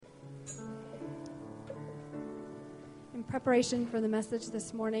In preparation for the message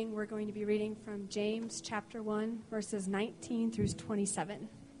this morning, we're going to be reading from James chapter 1, verses 19 through 27.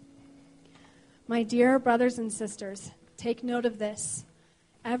 My dear brothers and sisters, take note of this.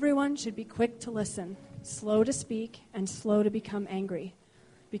 Everyone should be quick to listen, slow to speak, and slow to become angry,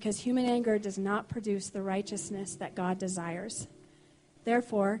 because human anger does not produce the righteousness that God desires.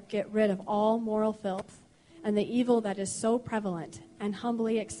 Therefore, get rid of all moral filth and the evil that is so prevalent, and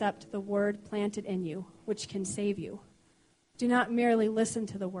humbly accept the word planted in you, which can save you. Do not merely listen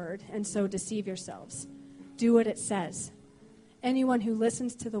to the word and so deceive yourselves. Do what it says. Anyone who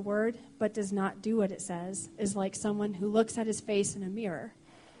listens to the word but does not do what it says is like someone who looks at his face in a mirror,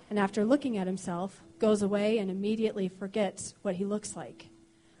 and after looking at himself, goes away and immediately forgets what he looks like.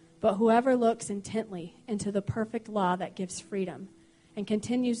 But whoever looks intently into the perfect law that gives freedom and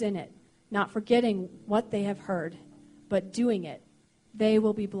continues in it, not forgetting what they have heard, but doing it, they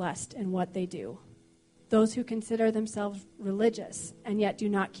will be blessed in what they do. Those who consider themselves religious and yet do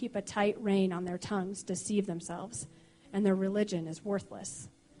not keep a tight rein on their tongues deceive themselves, and their religion is worthless.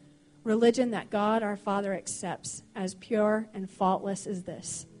 Religion that God our Father accepts as pure and faultless is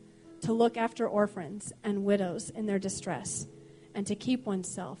this: to look after orphans and widows in their distress, and to keep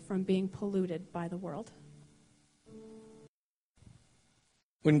oneself from being polluted by the world.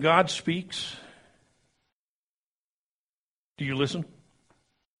 When God speaks, do you listen?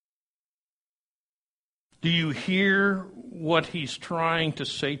 Do you hear what he's trying to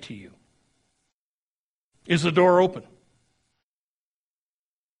say to you? Is the door open?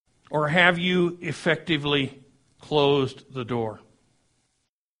 Or have you effectively closed the door?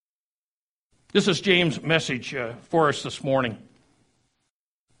 This is James' message for us this morning.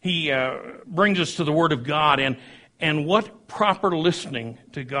 He brings us to the Word of God and what proper listening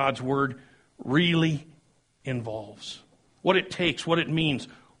to God's Word really involves. What it takes, what it means,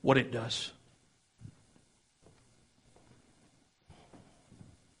 what it does.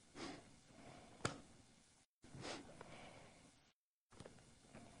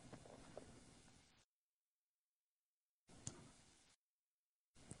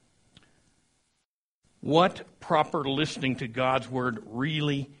 What proper listening to God's Word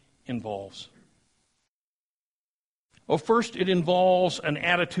really involves? Well, first, it involves an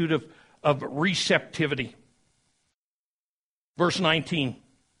attitude of receptivity. Verse 19.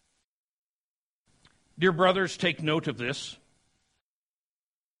 Dear brothers, take note of this.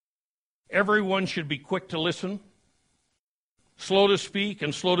 Everyone should be quick to listen, slow to speak,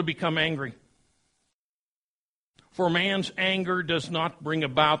 and slow to become angry. For man's anger does not bring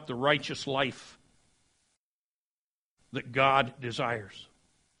about the righteous life that God desires.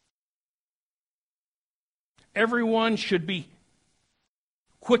 Everyone should be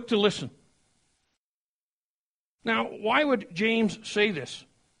quick to listen. Now, why would James say this?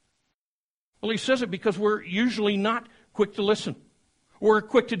 Well, he says it because we're usually not quick to listen. We're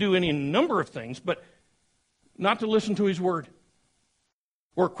quick to do any number of things, but not to listen to his word.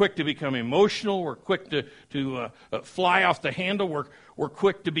 We're quick to become emotional. We're quick to fly off the handle. We're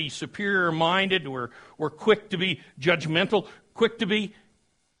quick to be superior-minded. We're quick to be judgmental. Quick to be,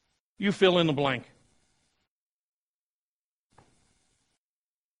 you fill in the blank.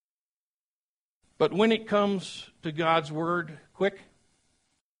 But when it comes to God's word, quick?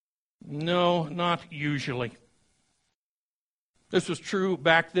 No, not usually. This was true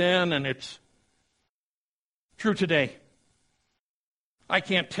back then, and it's true today. I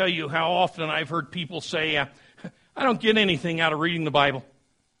can't tell you how often I've heard people say, I don't get anything out of reading the Bible.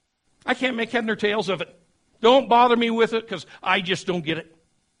 I can't make head nor tails of it. Don't bother me with it because I just don't get it.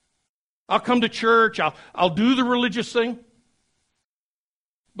 I'll come to church. I'll do the religious thing.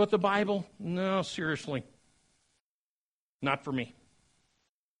 But the Bible, no, seriously. Not for me.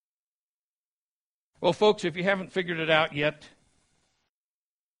 Well, folks, if you haven't figured it out yet,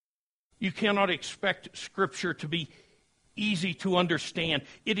 you cannot expect Scripture to be easy to understand.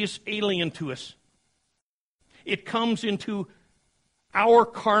 It is alien to us. It comes into our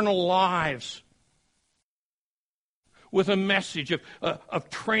carnal lives with a message of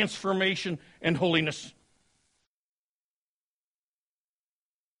transformation and holiness.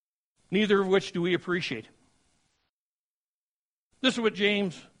 Neither of which do we appreciate. This is what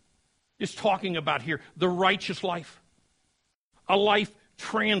James is talking about here, the righteous life. A life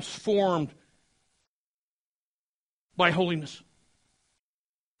transformed by holiness.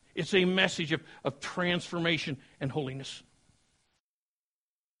 It's a message of transformation and holiness.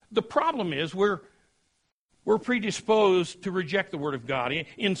 The problem is we're predisposed to reject the Word of God.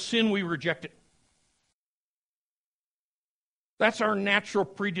 In sin, we reject it. That's our natural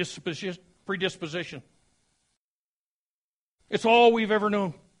predisposition. It's all we've ever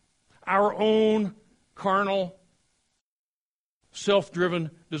known. Our own carnal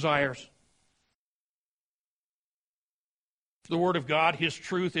self-driven desires. The Word of God, His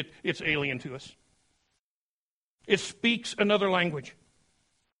truth, it's alien to us. It speaks another language.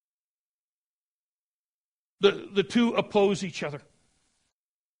 The two oppose each other.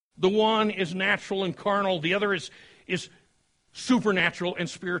 The one is natural and carnal. The other is supernatural and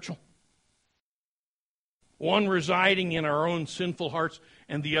spiritual. One residing in our own sinful hearts,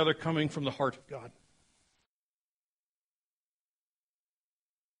 and the other coming from the heart of God.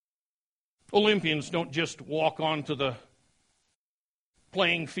 Olympians don't just walk onto the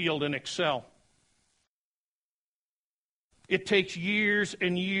playing field and excel. It takes years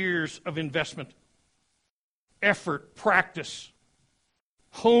and years of investment, effort, practice,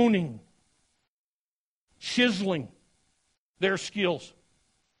 honing, chiseling their skills.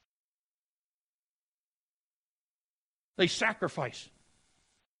 They sacrifice.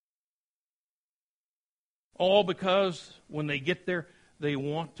 All because when they get there, they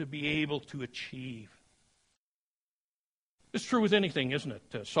want to be able to achieve. It's true with anything, isn't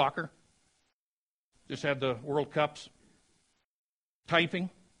it? Soccer. Just had the World Cups. Typing.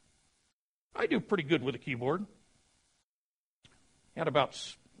 I do pretty good with a keyboard. Had about,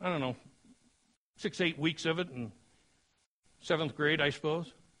 6-8 weeks of it in 7th grade, I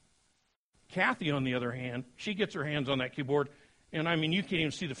suppose. Kathy, on the other hand, she gets her hands on that keyboard, and you can't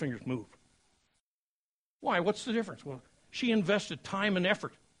even see the fingers move. Why? What's the difference? Well, she invested time and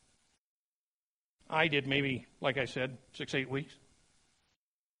effort. I did maybe, like I said, 6-8 weeks.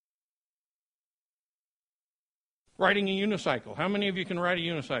 Riding a unicycle. How many of you can ride a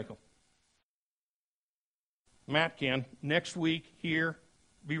unicycle? Matt can. Next week, here,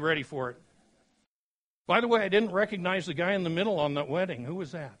 be ready for it. By the way, I didn't recognize the guy in the middle on that wedding. Who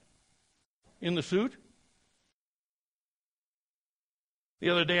was that? In the suit? The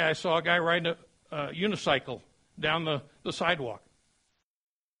other day I saw a guy riding a unicycle down the sidewalk.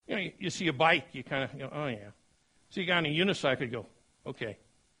 You see a bike, you kind of, oh yeah. See a guy on a unicycle, you go, okay.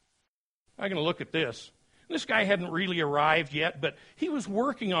 I'm going to look at this. This guy hadn't really arrived yet, but he was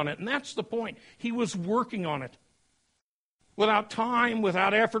working on it, and that's the point. He was working on it. Without time,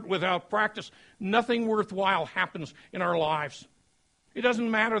 without effort, without practice, nothing worthwhile happens in our lives. It doesn't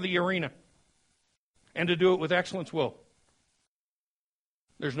matter the arena. And to do it with excellence will.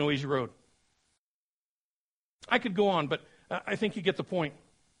 There's no easy road. I could go on, but I think you get the point.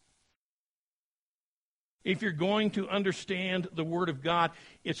 If you're going to understand the Word of God,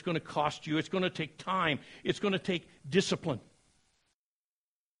 it's going to cost you. It's going to take time. It's going to take discipline.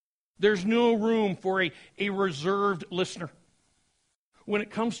 There's no room for a reserved listener. When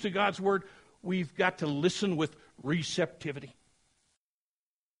it comes to God's Word, we've got to listen with receptivity.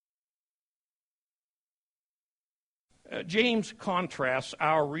 James contrasts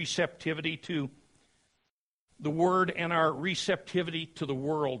our receptivity to the Word and our receptivity to the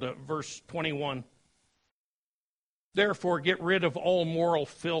world. Verse 21. Therefore, get rid of all moral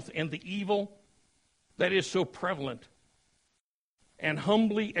filth and the evil that is so prevalent, and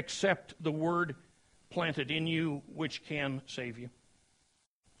humbly accept the word planted in you, which can save you.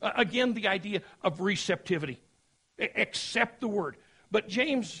 Again, the idea of receptivity. Accept the word. But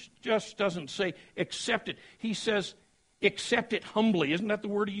James just doesn't say accept it. He says accept it humbly. Isn't that the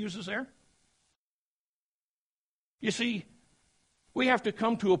word he uses there? You see, we have to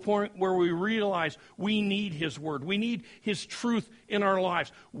come to a point where we realize we need His Word. We need His truth in our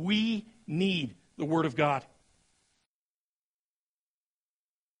lives. We need the Word of God.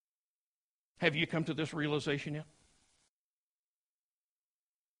 Have you come to this realization yet?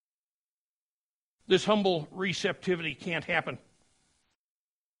 This humble receptivity can't happen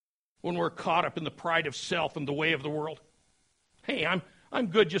when we're caught up in the pride of self and the way of the world. Hey, I'm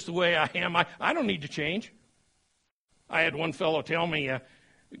good just the way I am. I don't need to change. I had one fellow tell me,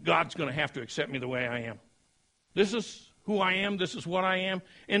 God's going to have to accept me the way I am. This is who I am. This is what I am.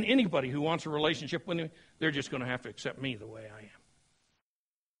 And anybody who wants a relationship with me, they're just going to have to accept me the way I am.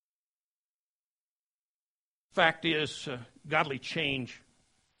 Fact is, godly change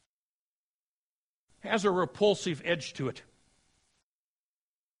has a repulsive edge to it.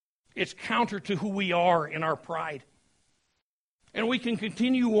 It's counter to who we are in our pride. And we can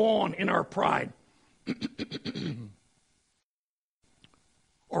continue on in our pride.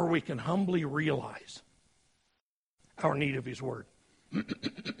 Or we can humbly realize our need of His Word.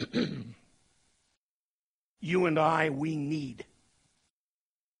 You and I, we need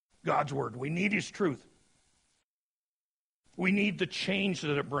God's Word. We need His truth. We need the change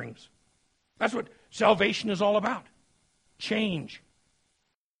that it brings. That's what salvation is all about. Change.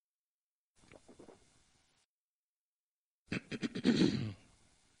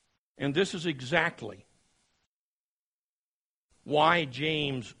 And this is exactly why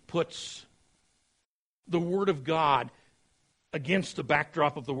James puts the Word of God against the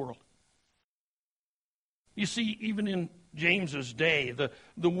backdrop of the world. You see, even in James's day,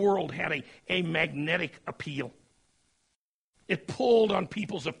 the world had a magnetic appeal. It pulled on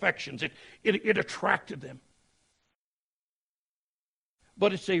people's affections. It attracted them.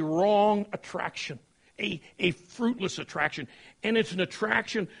 But it's a wrong attraction, a fruitless attraction. And it's an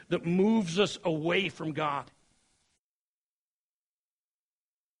attraction that moves us away from God.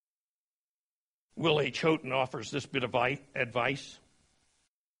 Will H. Houghton offers this bit of advice.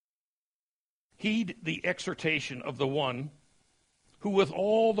 Heed the exhortation of the one who with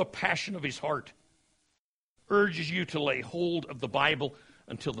all the passion of his heart urges you to lay hold of the Bible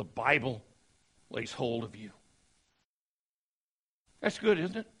until the Bible lays hold of you. That's good,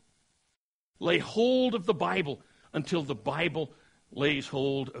 isn't it? Lay hold of the Bible until the Bible lays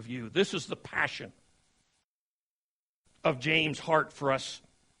hold of you. This is the passion of James' heart for us.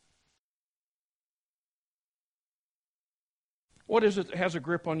 What is it that has a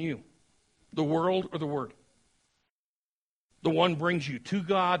grip on you? The world or the Word? The one brings you to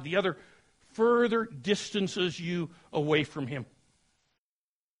God, the other further distances you away from Him.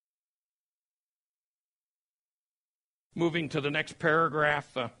 Moving to the next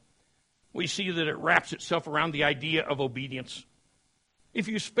paragraph, we see that it wraps itself around the idea of obedience. If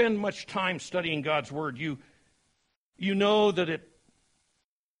you spend much time studying God's Word, you know that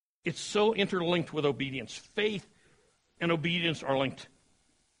it's so interlinked with obedience. Faith and obedience are linked.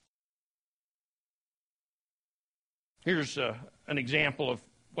 Here's an example of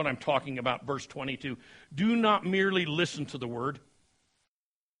what I'm talking about, verse 22. Do not merely listen to the word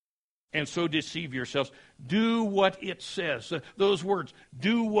and so deceive yourselves. Do what it says. Those words,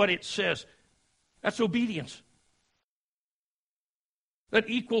 do what it says. That's obedience. That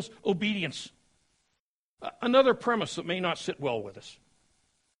equals obedience. Another premise that may not sit well with us.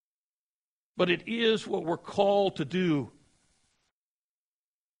 But it is what we're called to do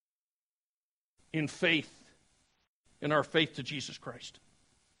in faith, in our faith to Jesus Christ.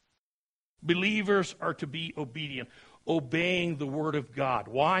 Believers are to be obedient, obeying the Word of God.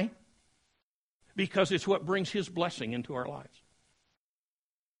 Why? Because it's what brings His blessing into our lives.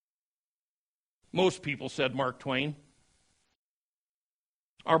 Most people, said Mark Twain,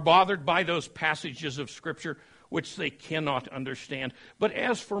 are bothered by those passages of Scripture which they cannot understand. But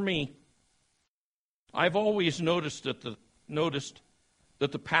as for me, I've always noticed that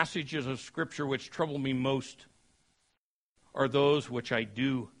the passages of Scripture which trouble me most are those which I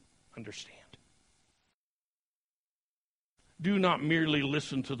do understand. Do not merely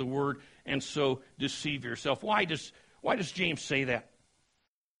listen to the word and so deceive yourself. Why does James say that?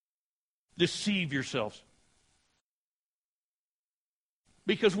 Deceive yourselves.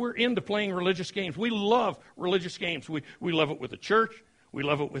 Because we're into playing religious games. We love religious games. We love it with the church. We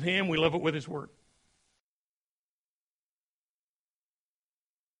love it with Him. We love it with His Word.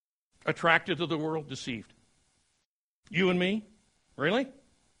 Attracted to the world, deceived. You and me? Really?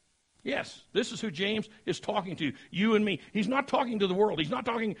 Yes, this is who James is talking to. You and me. He's not talking to the world. He's not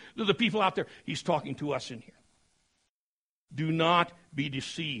talking to the people out there. He's talking to us in here. Do not be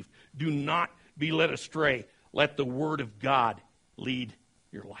deceived. Do not be led astray. Let the Word of God lead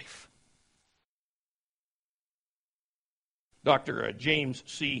your life. Dr. James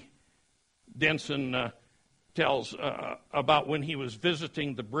C. Denson tells about when he was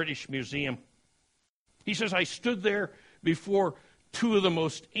visiting the British Museum. He says, I stood there before two of the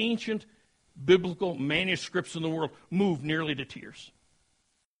most ancient biblical manuscripts in the world, moved nearly to tears.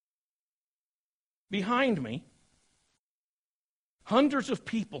 Behind me, hundreds of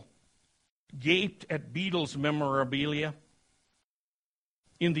people gaped at Beatles memorabilia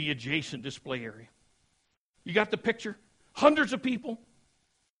in the adjacent display area. You got the picture? Hundreds of people,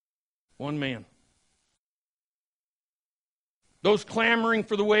 one man. Those clamoring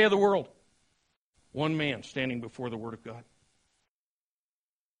for the way of the world, one man standing before the Word of God.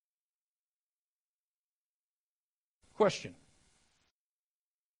 Question.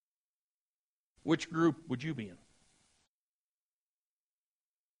 Which group would you be in?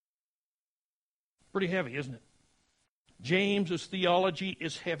 Pretty heavy, isn't it? James's theology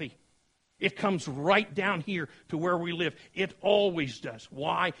is heavy. It comes right down here to where we live. It always does.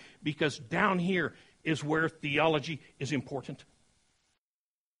 Why? Because down here is where theology is important.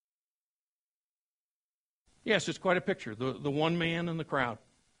 Yes, it's quite a picture. The one man in the crowd.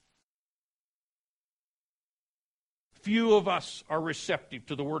 Few of us are receptive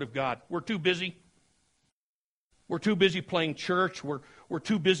to the Word of God. We're too busy. We're too busy playing church. We're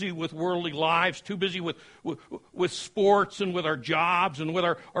too busy with worldly lives, too busy with sports and with our jobs and with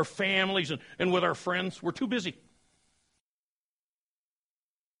our families and with our friends. We're too busy.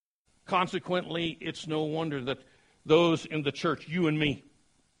 Consequently, it's no wonder that those in the church, you and me,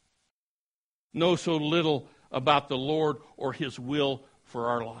 know so little about the Lord or His will for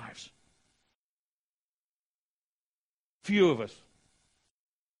our lives. Few of us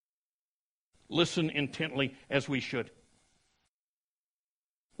listen intently as we should.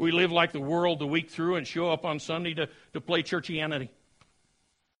 We live like the world the week through and show up on Sunday to play churchianity,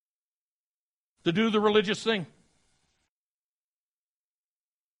 to do the religious thing.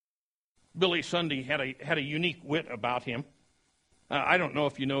 Billy Sunday had a unique wit about him. I don't know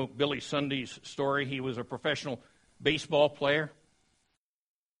if you know Billy Sunday's story. He was a professional baseball player.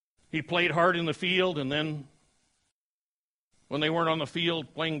 He played hard in the field, and then when they weren't on the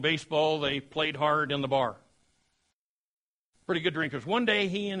field playing baseball, they played hard in the bar. Pretty good drinkers. One day,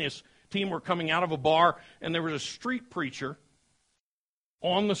 he and his team were coming out of a bar, and there was a street preacher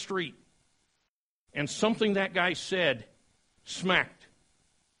on the street. And something that guy said smacked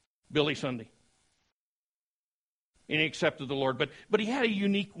Billy Sunday. And he accepted the Lord. But he had a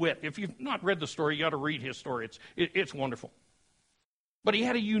unique wit. If you've not read the story, you got to read his story. It's wonderful. But he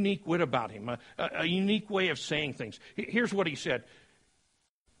had a unique wit about him, a unique way of saying things. Here's what he said.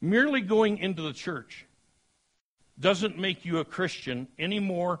 Merely going into the church doesn't make you a Christian any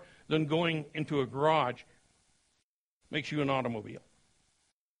more than going into a garage makes you an automobile.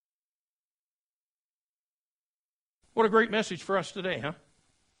 What a great message for us today, huh?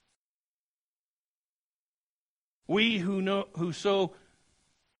 We who so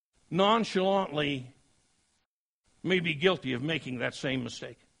nonchalantly may be guilty of making that same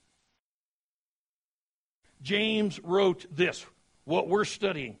mistake. James wrote this, what we're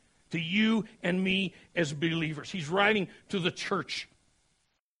studying, to you and me as believers. He's writing to the church.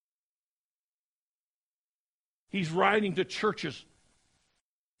 He's writing to churches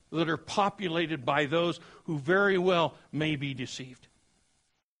that are populated by those who very well may be deceived.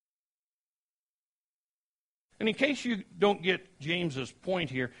 And in case you don't get James's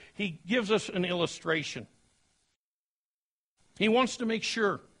point here, he gives us an illustration. He wants to make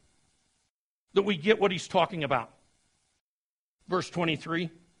sure that we get what he's talking about. Verse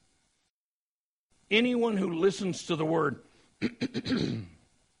 23, anyone who listens to the word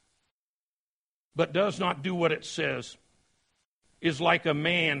but does not do what it says is like a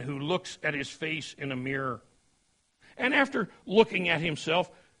man who looks at his face in a mirror, and after looking at himself,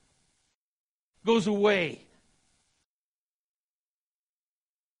 goes away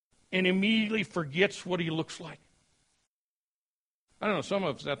and immediately forgets what he looks like. I don't know, some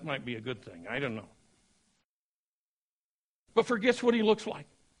of us that might be a good thing. I don't know. But forgets what he looks like.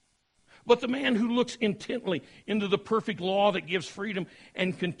 But the man who looks intently into the perfect law that gives freedom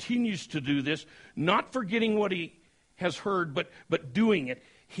and continues to do this, not forgetting what he has heard, but doing it,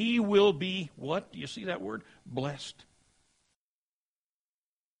 he will be, what? Do you see that word? Blessed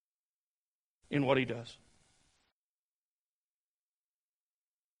in what he does.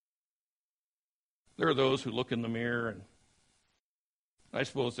 There are those who look in the mirror, and I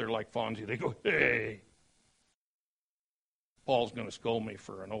suppose they're like Fonzie. They go, hey. Paul's going to scold me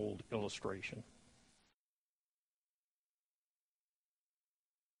for an old illustration.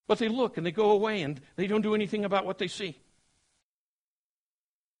 But they look and they go away and they don't do anything about what they see.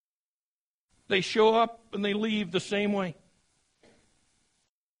 They show up and they leave the same way.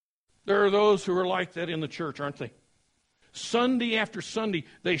 There are those who are like that in the church, aren't they? Sunday after Sunday,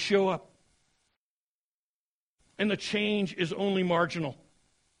 they show up. And the change is only marginal.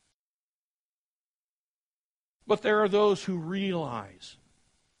 But there are those who realize.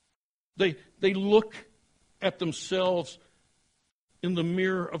 They look at themselves in the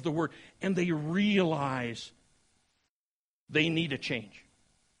mirror of the Word, and they realize they need a change.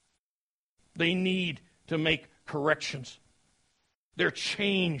 They need to make corrections. They're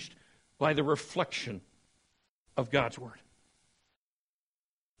changed by the reflection of God's Word.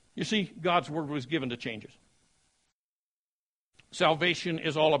 You see, God's Word was given to change us. Salvation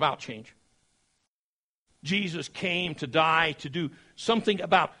is all about change. Jesus came to die to do something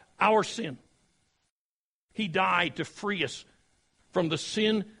about our sin. He died to free us from the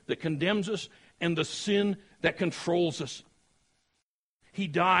sin that condemns us and the sin that controls us. He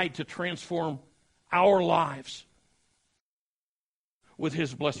died to transform our lives with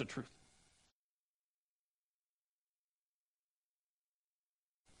His blessed truth.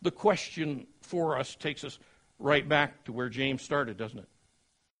 The question for us takes us right back to where James started, doesn't it?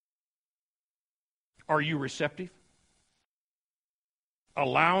 Are you receptive?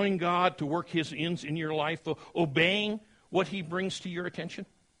 Allowing God to work His ends in your life, obeying what He brings to your attention?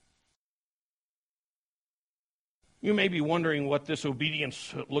 You may be wondering what this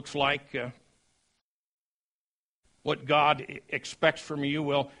obedience looks like. what God expects from you,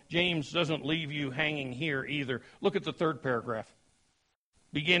 well, James doesn't leave you hanging here either. Look at the third paragraph,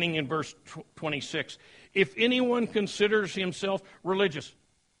 beginning in verse 26. If anyone considers himself religious,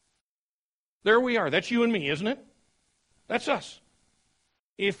 there we are. That's you and me, isn't it? That's us.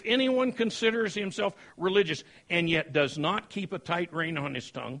 If anyone considers himself religious and yet does not keep a tight rein on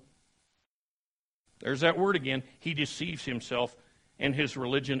his tongue, there's that word again, he deceives himself and his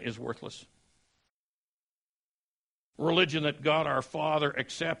religion is worthless. Religion that God our Father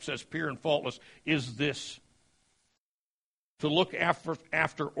accepts as pure and faultless is this: to look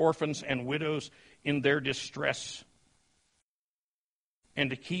after orphans and widows in their distress, and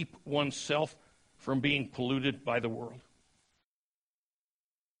to keep oneself from being polluted by the world.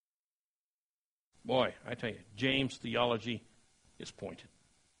 Boy, I tell you, James' theology is pointed.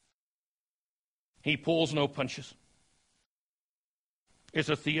 He pulls no punches. It's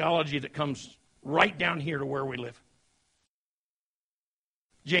a theology that comes right down here to where we live.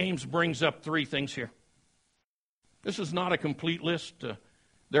 James brings up three things here. This is not a complete list.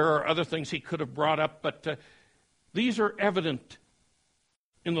 There are other things he could have brought up, but these are evident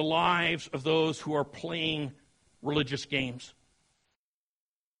in the lives of those who are playing religious games.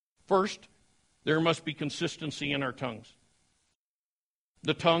 First, there must be consistency in our tongues.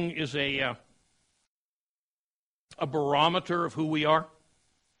 The tongue is a barometer of who we are.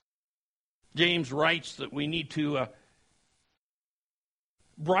 James writes that we need to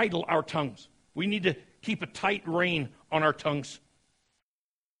bridle our tongues. We need to keep a tight rein on our tongues.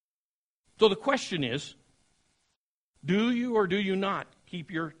 So the question is, do you or do you not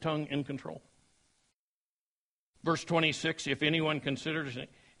keep your tongue in control? Verse 26, if anyone considers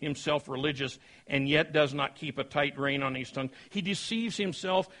himself religious and yet does not keep a tight rein on his tongue, he deceives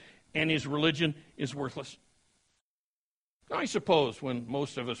himself and his religion is worthless. Now, I suppose when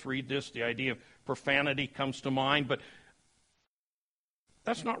most of us read this, the idea of profanity comes to mind, but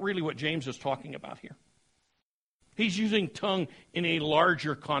that's not really what James is talking about here. He's using tongue in a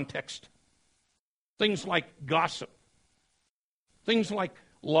larger context. Things like gossip, things like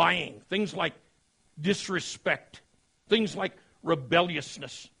lying, things like disrespect, things like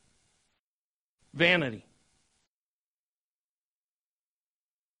rebelliousness, vanity.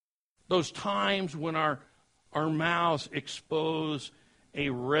 Those times when our mouths expose a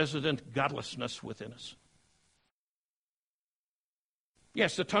resident godlessness within us.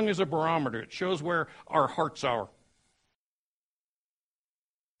 Yes, the tongue is a barometer. It shows where our hearts are.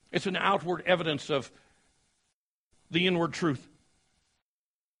 It's an outward evidence of the inward truth.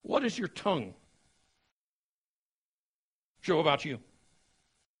 What does your tongue show about you?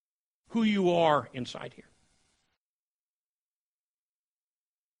 Who you are inside here.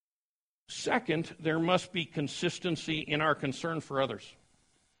 Second, there must be consistency in our concern for others.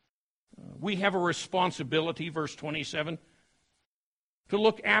 We have a responsibility, verse 27, to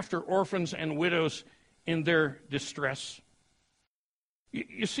look after orphans and widows in their distress.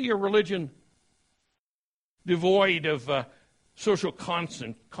 You see, a religion devoid of social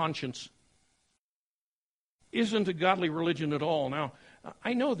conscience isn't a godly religion at all. Now,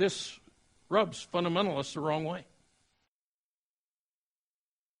 I know this rubs fundamentalists the wrong way.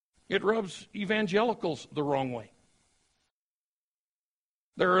 It rubs evangelicals the wrong way.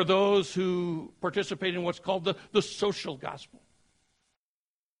 There are those who participate in what's called the social gospel.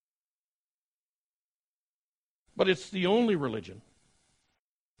 But it's the only religion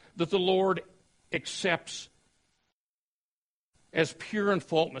that the Lord accepts as pure and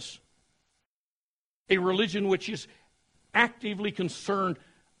faultless. A religion which is actively concerned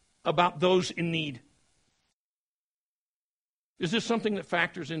about those in need. Is this something that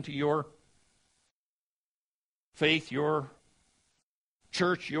factors into your faith, your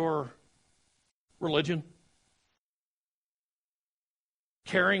church, your religion?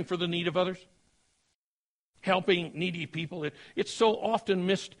 Caring for the need of others? Helping needy people? It's so often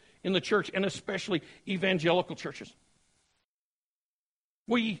missed in the church, and especially evangelical churches.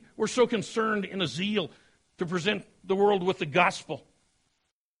 We're so concerned in a zeal to present the world with the gospel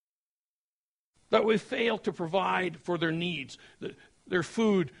that we fail to provide for their needs, their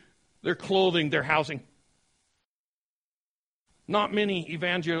food, their clothing, their housing. Not many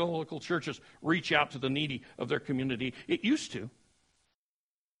evangelical churches reach out to the needy of their community. It used to.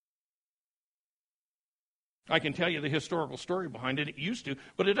 I can tell you the historical story behind it. It used to,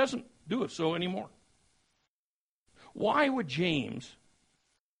 but it doesn't do it so anymore. Why would James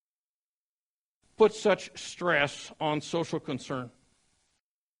put such stress on social concern?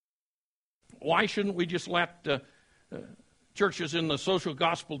 Why shouldn't we just let churches in the social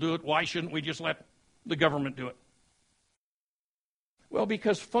gospel do it? Why shouldn't we just let the government do it? Well,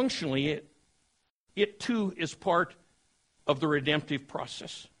 because functionally It too is part of the redemptive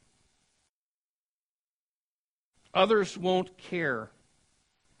process. Others won't care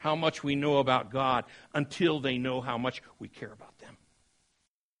how much we know about God until they know how much we care about them.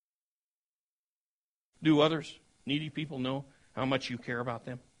 Do others, needy people, know how much you care about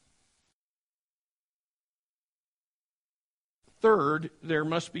them? Third, there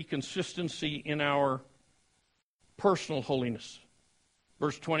must be consistency in our personal holiness.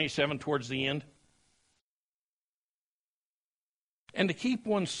 Verse 27 towards the end. And to keep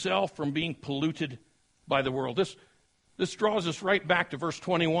oneself from being polluted by the world. This draws us right back to verse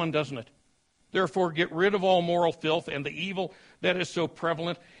 21, doesn't it? Therefore, get rid of all moral filth and the evil that is so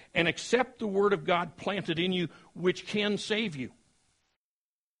prevalent, and accept the word of God planted in you, which can save you.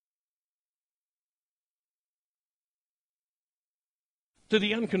 To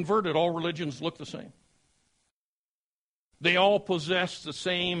the unconverted, all religions look the same. They all possess the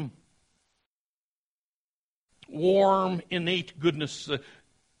same warm, innate goodness.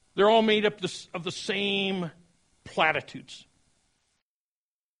 They're all made up of the same platitudes.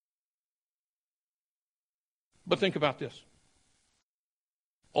 But think about this.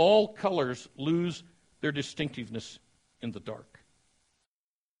 All colors lose their distinctiveness in the dark.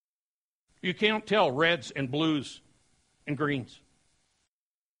 You can't tell reds and blues and greens.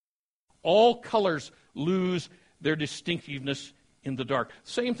 All colors lose their distinctiveness in the dark.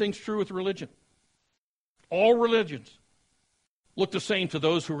 Same thing's true with religion. All religions look the same to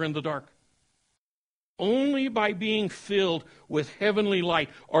those who are in the dark. Only by being filled with heavenly light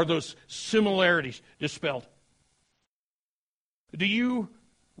are those similarities dispelled. Do you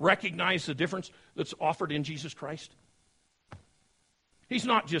recognize the difference that's offered in Jesus Christ? He's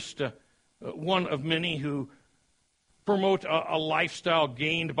not just one of many who promote a lifestyle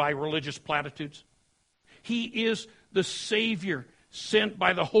gained by religious platitudes. He is the Savior sent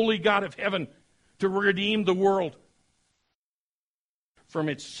by the holy God of heaven to redeem the world from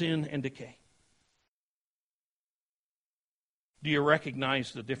its sin and decay. Do you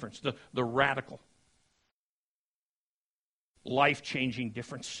recognize the difference, the radical, life-changing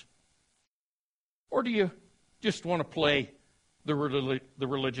difference? Or do you just want to play the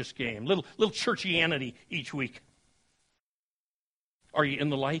religious game, little churchianity each week? Are you in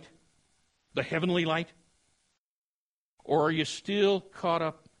the light, the heavenly light? Or are you still caught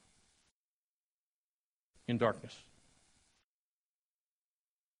up in darkness?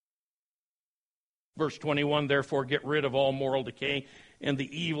 Verse 21, therefore get rid of all moral decay and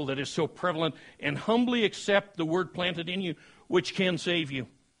the evil that is so prevalent, and humbly accept the word planted in you, which can save you.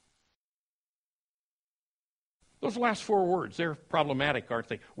 Those last four words, they're problematic, aren't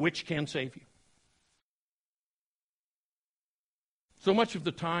they? Which can save you. So much of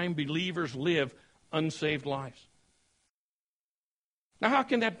the time, believers live unsaved lives. Now, how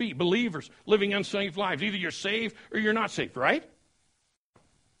can that be? Believers living unsaved lives. Either you're saved or you're not saved, right?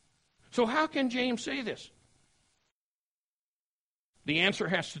 So how can James say this? The answer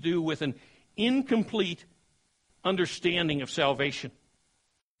has to do with an incomplete understanding of salvation.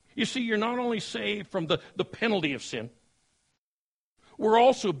 You see, you're not only saved from the penalty of sin, we're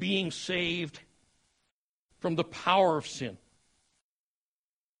also being saved from the power of sin.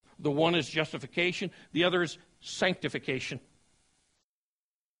 The one is justification, the other is sanctification.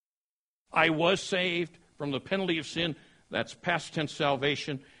 I was saved from the penalty of sin. That's past tense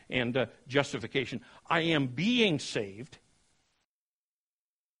salvation and justification. I am being saved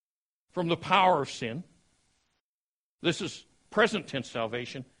from the power of sin. This is present tense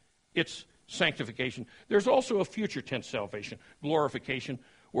salvation. It's sanctification. There's also a future tense salvation, glorification,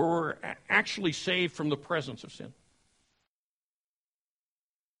 where we're actually saved from the presence of sin.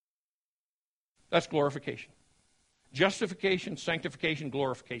 That's glorification. Justification, sanctification,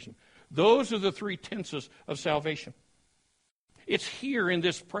 glorification. Those are the three tenses of salvation. It's here in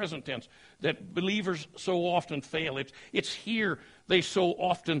this present tense that believers so often fail. It's here they so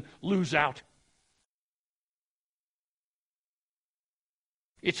often lose out.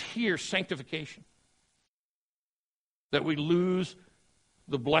 It's here, sanctification, that we lose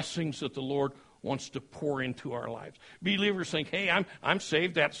the blessings that the Lord wants to pour into our lives. Believers think, hey, I'm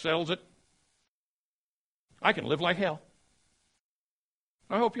saved, that settles it. I can live like hell.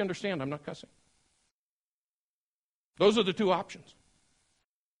 I hope you understand I'm not cussing. Those are the two options.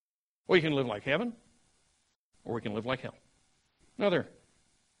 We can live like heaven, or we can live like hell. Now, there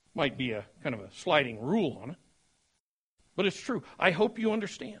might be a kind of a sliding rule on it, but it's true. I hope you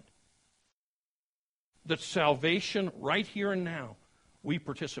understand that salvation right here and now we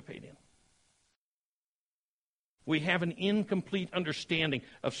participate in. We have an incomplete understanding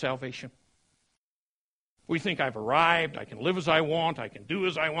of salvation. We think I've arrived, I can live as I want, I can do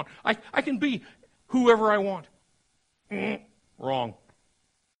as I want, I can be whoever I want. Wrong.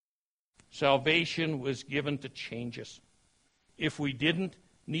 Salvation was given to change us. If we didn't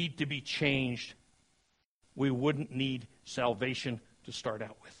need to be changed, we wouldn't need salvation to start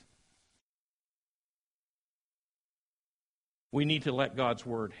out with. We need to let God's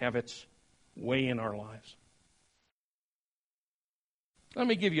Word have its way in our lives. Let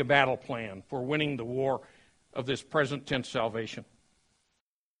me give you a battle plan for winning the war of this present tense salvation.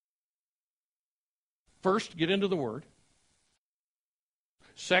 First, get into the Word.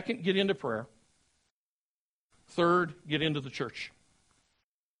 Second, get into prayer. Third, get into the church.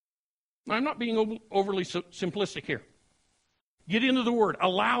 Now, I'm not being overly simplistic here. Get into the Word.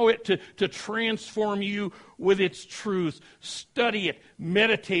 Allow it to transform you with its truth. Study it.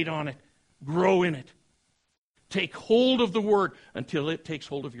 Meditate on it. Grow in it. Take hold of the Word until it takes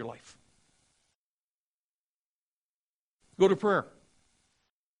hold of your life. Go to prayer.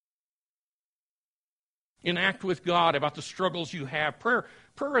 Enact with God about the struggles you have. Prayer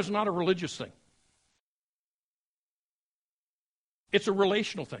is not a religious thing. It's a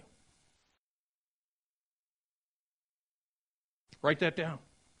relational thing. Write that down.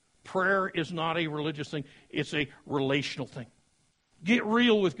 Prayer is not a religious thing. It's a relational thing. Get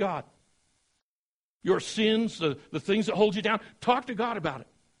real with God. Your sins, the things that hold you down, talk to God about it.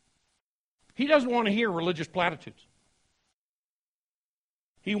 He doesn't want to hear religious platitudes.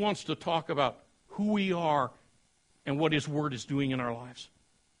 He wants to talk about who we are and what His Word is doing in our lives.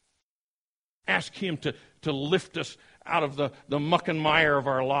 Ask Him to lift us out of the muck and mire of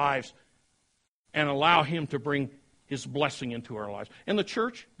our lives and allow Him to bring His blessing into our lives. And the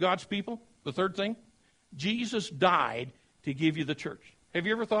church, God's people, the third thing, Jesus died to give you the church. Have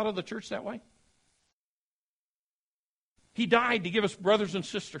you ever thought of the church that way? He died to give us brothers and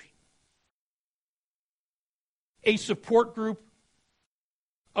sisters. A support group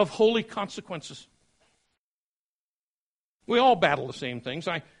of holy consequences. We all battle the same things.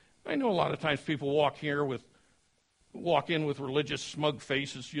 I know a lot of times people walk in with religious smug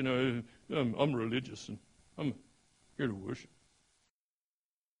faces, you know, I'm religious and I'm here to worship.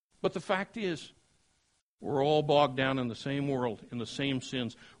 But the fact is, we're all bogged down in the same world, in the same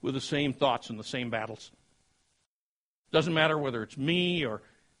sins, with the same thoughts and the same battles. Doesn't matter whether it's me or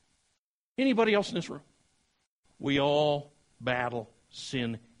anybody else in this room. We all battle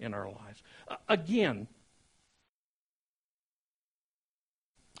sin in our lives. Again,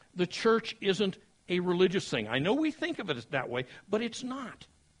 the church isn't a religious thing. I know we think of it as that way, but it's not.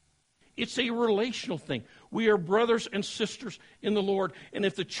 It's a relational thing. We are brothers and sisters in the Lord, and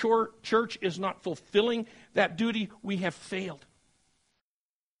if the church is not fulfilling that duty, we have failed.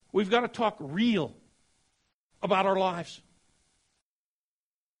 We've got to talk real about our lives.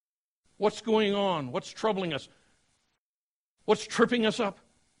 What's going on? What's troubling us? What's tripping us up?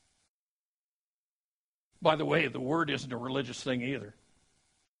 By the way, the Word isn't a religious thing either.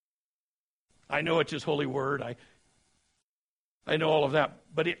 I know it's His holy Word. I know all of that,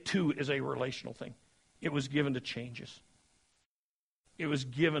 but it too is a relational thing. It was given to change us. It was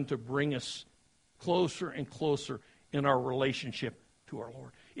given to bring us closer and closer in our relationship to our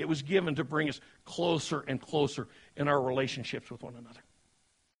Lord. It was given to bring us closer and closer in our relationships with one another.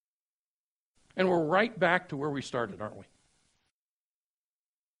 And we're right back to where we started, aren't we?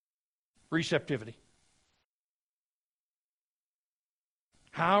 Receptivity.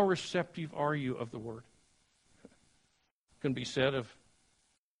 How receptive are you of the Word? Can be said of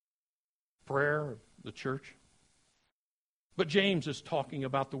prayer, of the church. But James is talking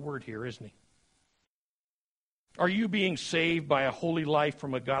about the Word here, isn't he? Are you being saved by a holy life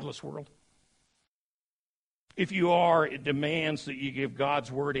from a godless world? If you are, it demands that you give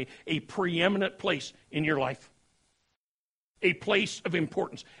God's Word a preeminent place in your life. A place of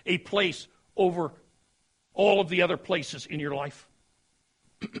importance. A place over all of the other places in your life.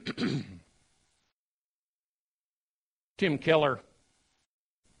 Tim Keller,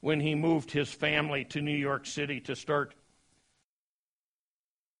 when he moved his family to New York City to start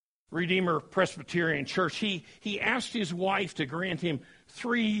Redeemer Presbyterian Church, he asked his wife to grant him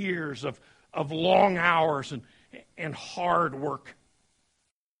 3 years of long hours and hard work.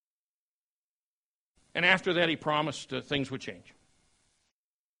 And after that, he promised things would change.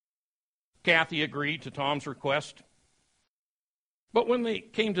 Kathy agreed to Tom's request. But when they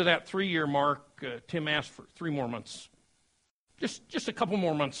came to that 3-year mark, Tim asked for 3 more months. Just a couple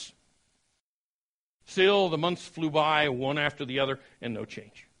more months. Still, the months flew by, one after the other, and no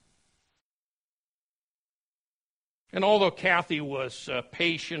change. And although Kathy was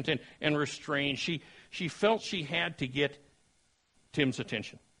patient and restrained, she felt she had to get Tim's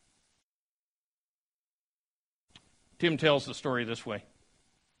attention. Tim tells the story this way.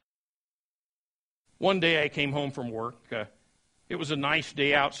 One day I came home from work. It was a nice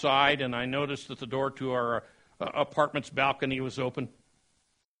day outside, and I noticed that the door to our apartment's balcony was open.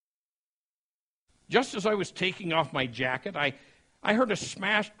 Just as I was taking off my jacket, I heard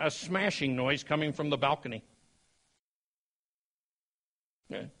a smashing noise coming from the balcony.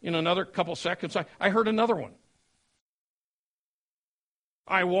 In another couple seconds, I heard another one.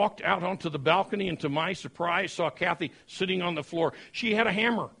 I walked out onto the balcony, and to my surprise, saw Kathy sitting on the floor. She had a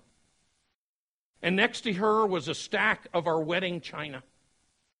hammer. And next to her was a stack of our wedding china.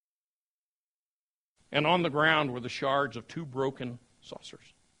 And on the ground were the shards of 2 broken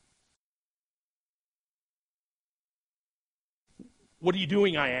saucers. "What are you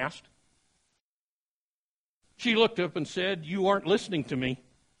doing?" I asked. She looked up and said, "You aren't listening to me.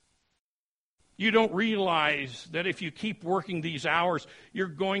 You don't realize that if you keep working these hours, you're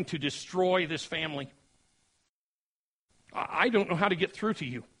going to destroy this family. I don't know how to get through to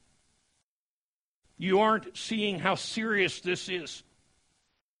you. You aren't seeing how serious this is.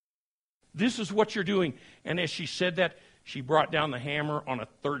 This is what you're doing." And as she said that, she brought down the hammer on a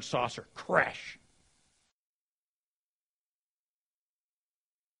 3rd saucer. Crash.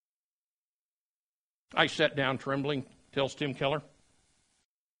 I sat down trembling, tells Tim Keller.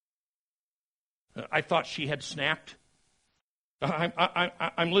 I thought she had snapped.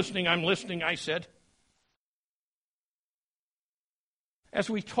 I'm listening, I said. As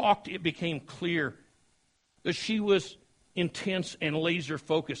we talked, it became clear that she was intense and laser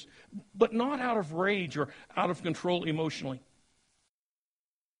focused, but not out of rage or out of control emotionally.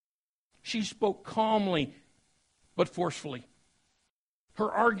 She spoke calmly but forcefully.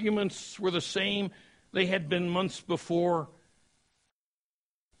 Her arguments were the same they had been months before,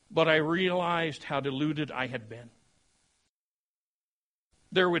 but I realized how deluded I had been.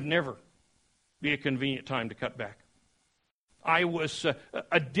 There would never be a convenient time to cut back. I was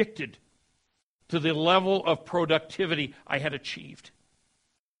addicted to the level of productivity I had achieved.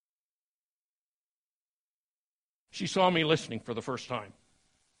 She saw me listening for the first time,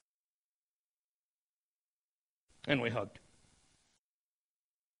 and we hugged.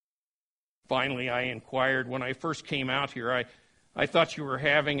 Finally, I inquired, "When I first came out here, I thought you were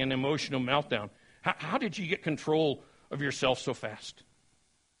having an emotional meltdown. How did you get control of yourself so fast?"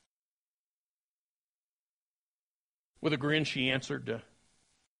 With a grin, she answered,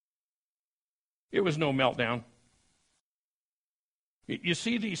 "It was no meltdown. You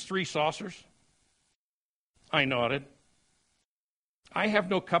see these 3 saucers?" I nodded. "I have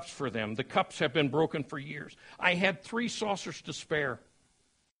no cups for them. The cups have been broken for years. I had 3 saucers to spare.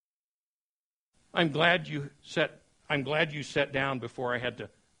 I'm glad you sat down before I had to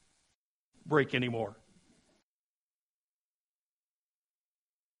break any more."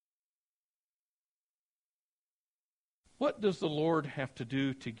 What does the Lord have to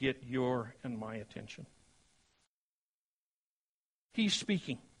do to get your and my attention? He's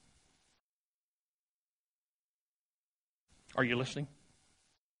speaking. Are you listening?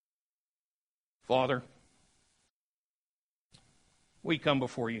 Father, we come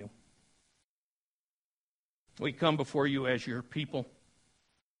before you. We come before you as your people.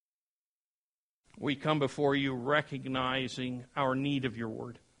 We come before you recognizing our need of your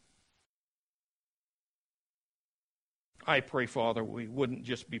word. I pray, Father, we wouldn't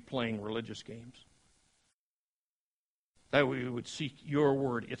just be playing religious games. That we would seek your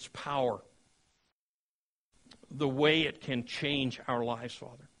word, its power, the way it can change our lives,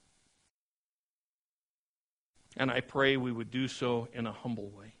 Father. And I pray we would do so in a humble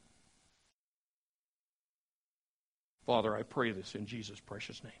way. Father, I pray this in Jesus'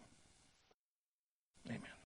 precious name. Amen.